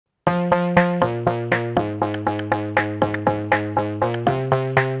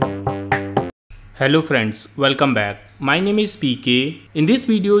Hello friends, welcome back. My name is PK. In this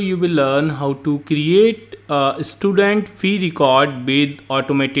video you will learn how to create a student fee record with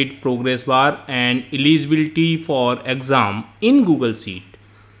automated progress bar and eligibility for exam in Google Sheet.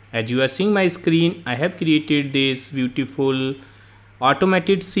 As you are seeing my screen, I have created this beautiful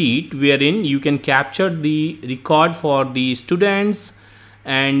automated sheet wherein you can capture the record for the students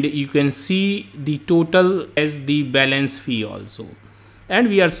and you can see the total as the balance fee also. And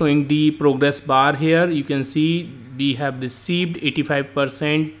we are showing the progress bar here. You can see we have received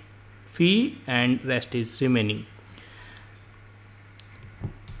 85% fee and rest is remaining.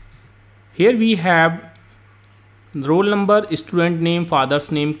 Here we have roll number, student name,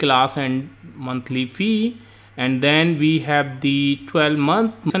 father's name, class and monthly fee, and then we have the 12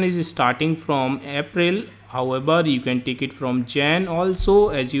 month is starting from April. However, you can take it from Jan also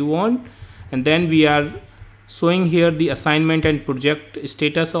as you want. And then we are showing here the assignment and project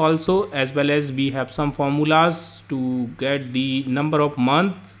status also, as well as we have some formulas to get the number of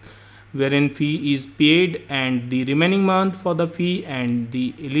months wherein fee is paid and the remaining month for the fee and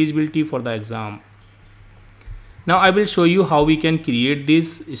the eligibility for the exam. Now I will show you how we can create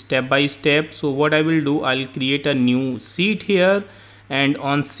this step by step. So what I will do, I'll create a new sheet here, and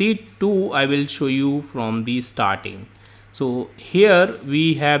on sheet 2 I will show you from the starting. So here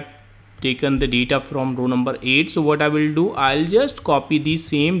we have taken the data from row number 8. So what I will do, I'll just copy the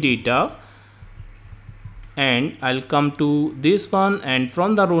same data and I'll come to this one, and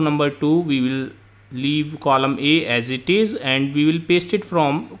from the row number 2 we will leave column A as it is and we will paste it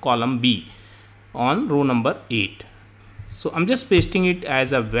from column B on row number 8. So I'm just pasting it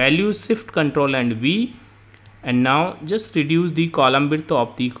as a value, shift control and V, and now just reduce the column width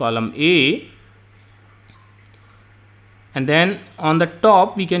of the column A. And then on the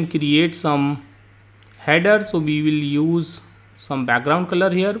top we can create some header, so we will use some background color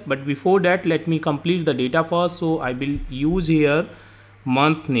here, but before that let me complete the data first. So I will use here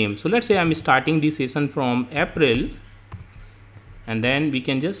month name. So let's say I'm starting the session from April, and then we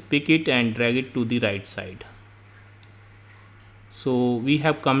can just pick it and drag it to the right side. So we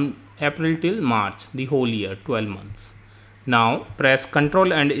have come April till March, the whole year, 12 months. Now press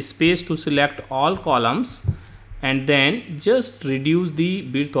Ctrl and space to select all columns, and then just reduce the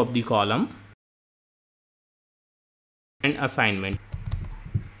width of the column and assignment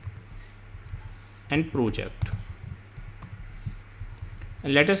and project.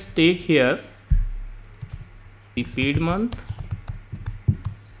 And let us take here the paid month,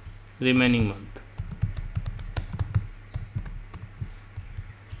 remaining month,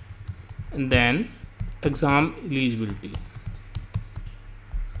 and then exam eligibility.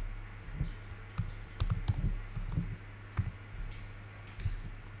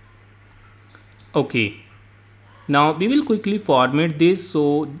 Okay, now we will quickly format this.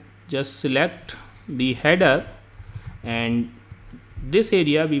 So just select the header, and this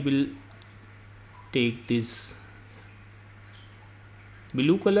area we will take this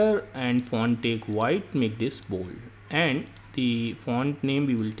blue color and font take white, make this bold, and the font name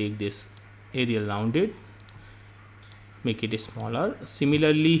we will take this Arial rounded, make it smaller.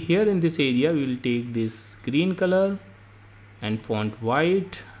 Similarly here in this area we will take this green color and font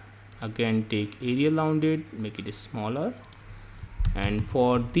white, again take Arial rounded, make it smaller. And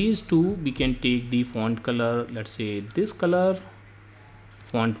for these two we can take the font color, let's say this color,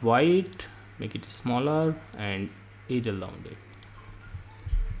 font white, make it smaller, and Arial rounded.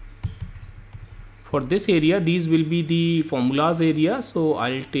 For this area these will be the formulas area, so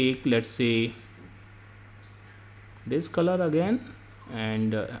I'll take, let's say, this color again,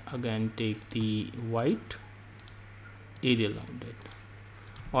 and again take the white, Arial rounded.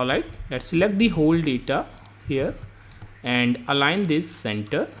 Alright, let's select the whole data here and align this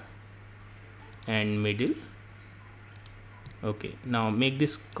center and middle. Okay, now make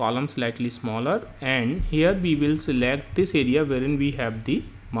this column slightly smaller, and here we will select this area wherein we have the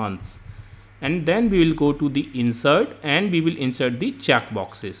months, and then we will go to the insert and we will insert the check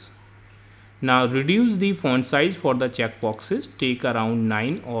boxes. Now reduce the font size for the check boxes, take around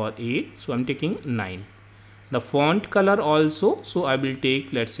 9 or 8, so I'm taking 9. The font color also, so I will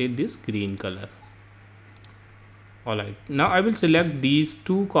take, let's say, this green color. Alright, now I will select these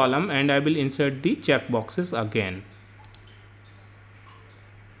two columns and I will insert the check boxes again.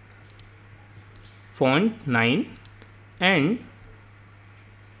 Font 9, and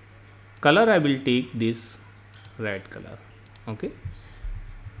color I will take this red color. Okay.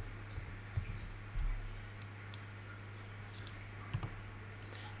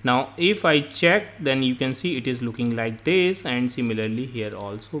 Now if I check, then you can see it is looking like this, and similarly here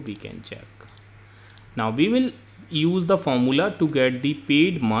also we can check. Now we will use the formula to get the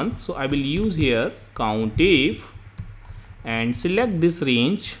paid month. So I will use here count if and select this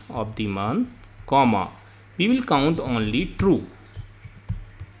range of the month, comma, we will count only true.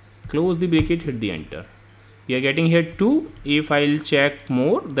 Close the bracket, hit the enter. We are getting here 2. If I will check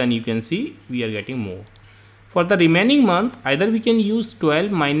more, then you can see we are getting more. For the remaining month, either we can use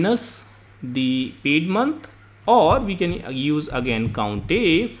 12 minus the paid month, or we can use again count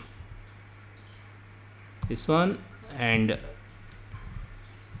if, this one, and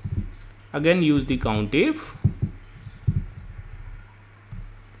again use the count if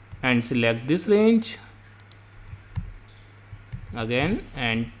and select this range again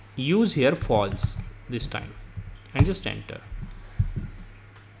and use here false this time and just enter.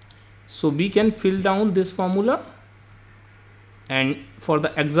 So we can fill down this formula, and for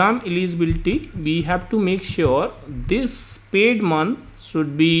the exam eligibility we have to make sure this paid month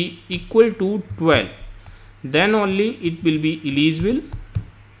should be equal to 12, then only it will be eligible,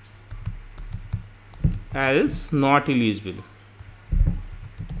 else not eligible.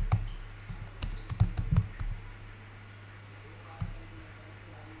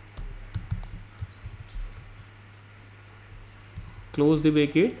 Close the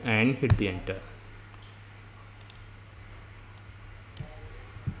bracket and hit the enter.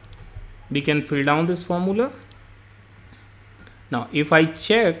 We can fill down this formula. Now if I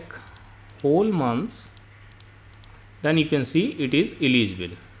check whole months, then you can see it is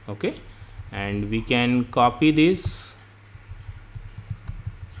eligible. Okay, and we can copy this,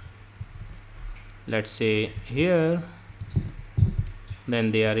 let's say here,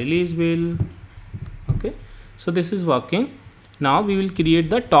 then they are eligible. Okay, so this is working. Now we will create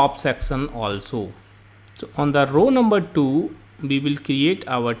the top section also. So on the row number 2 we will create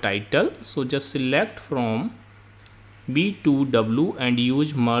our title. So just select from B2W and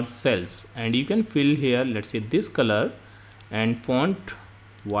use merge cells, and you can fill here, let's say this color and font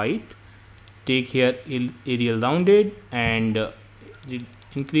white. Take here Arial rounded and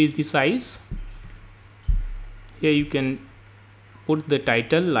increase the size. Here you can put the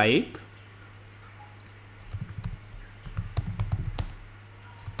title like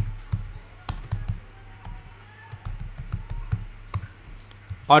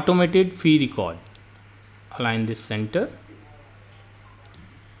automated fee record. Align this center.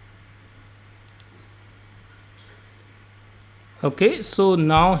 Okay, so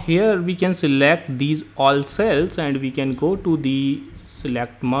now here we can select these all cells and we can go to the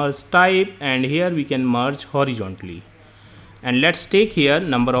select merge type, and here we can merge horizontally. And let's take here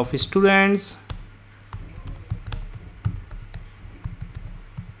number of students,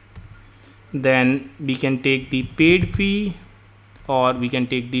 then we can take the paid fee, or we can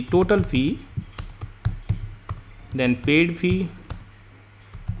take the total fee, then paid fee,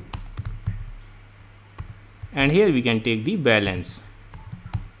 and here we can take the balance.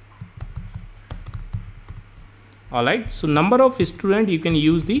 Alright, so number of student, you can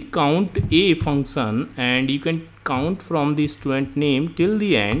use the count a function and you can count from the student name till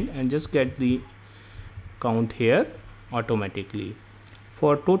the end and just get the count here automatically.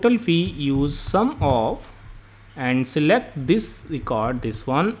 For total fee, use sum of and select this record, this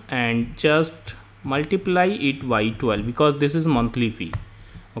one, and just multiply it by 12 because this is monthly fee.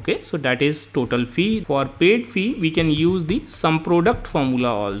 Okay, so that is total fee. For paid fee, we can use the sum product formula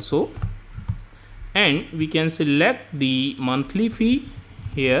also, and we can select the monthly fee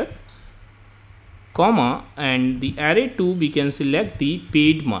here, comma, and the array 2 we can select the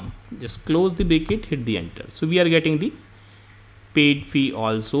paid month. Just close the bracket, hit the enter. So we are getting the paid fee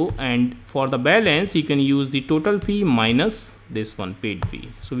also, and for the balance you can use the total fee minus this one paid fee.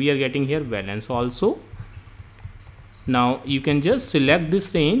 So we are getting here balance also. Now you can just select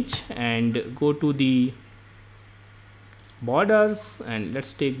this range and go to the borders, and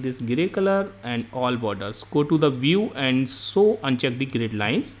let's take this gray color and all borders. Go to the view and so uncheck the grid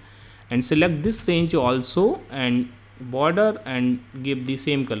lines and select this range also and border and give the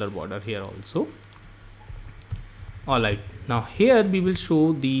same color border here also. Alright, now here we will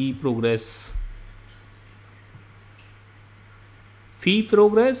show the progress, fee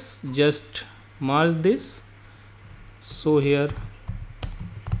progress. Just merge this. So here,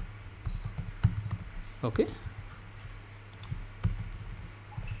 okay,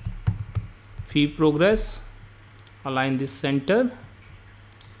 fee progress, align this center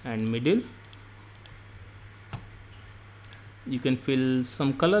and middle. You can fill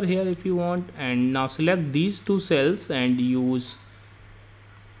some color here if you want, and now select these two cells and use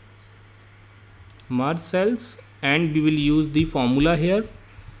merge cells, and we will use the formula here,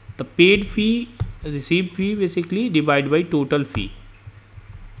 the paid fee, received fee basically divided by total fee.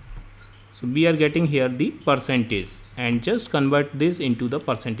 So we are getting here the percentage, and just convert this into the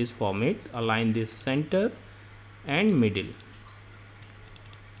percentage format. Align this center and middle,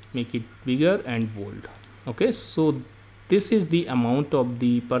 make it bigger and bold. Okay, so this is the amount of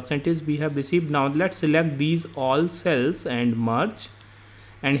the percentage we have received. Now let's select these all cells and merge,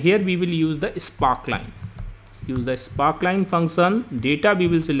 and here we will use the sparkline. Use the sparkline function. Data we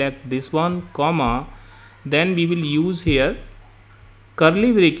will select this one, comma, then we will use here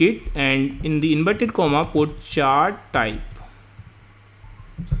curly bracket, and in the inverted comma put chart type.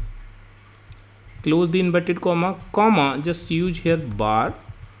 Close the inverted comma, comma, just use here bar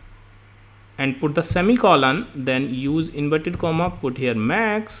and put the semicolon, then use inverted comma, put here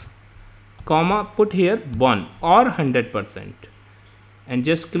max, comma, put here 1 or 100%, and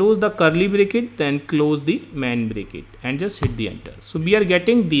just close the curly bracket, then close the main bracket and just hit the enter. So we are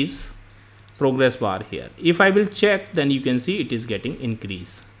getting this progress bar here. If I will check, then you can see it is getting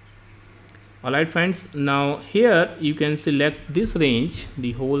increase. Alright friends, now here you can select this range,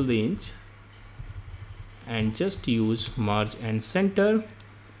 the whole range, and just use merge and center.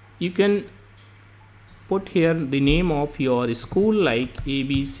 You can put here the name of your school like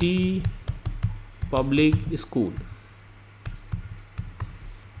ABC Public School.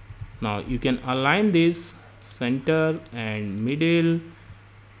 Now you can align this center and middle,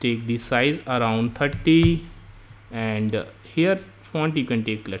 take the size around 30, and here font you can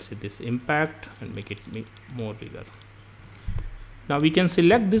take, let's say this impact, and make it more bigger. Now we can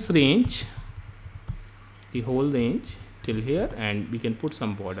select this range, the whole range till here, and we can put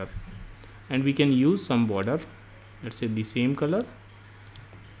some border, and we can use some border, let's say the same color.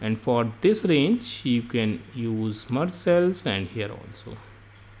 And for this range you can use merge cells, and here also,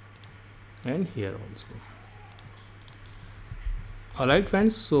 and here also. Alright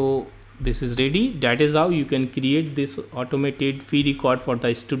friends, so this is ready. That is how you can create this automated fee record for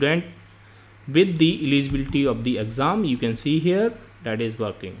the student with the eligibility of the exam. You can see here that is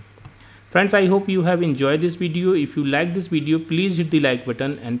working. Friends, I hope you have enjoyed this video. If you like this video, please hit the like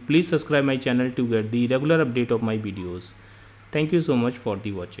button and please subscribe my channel to get the regular update of my videos. Thank you so much for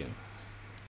the watching.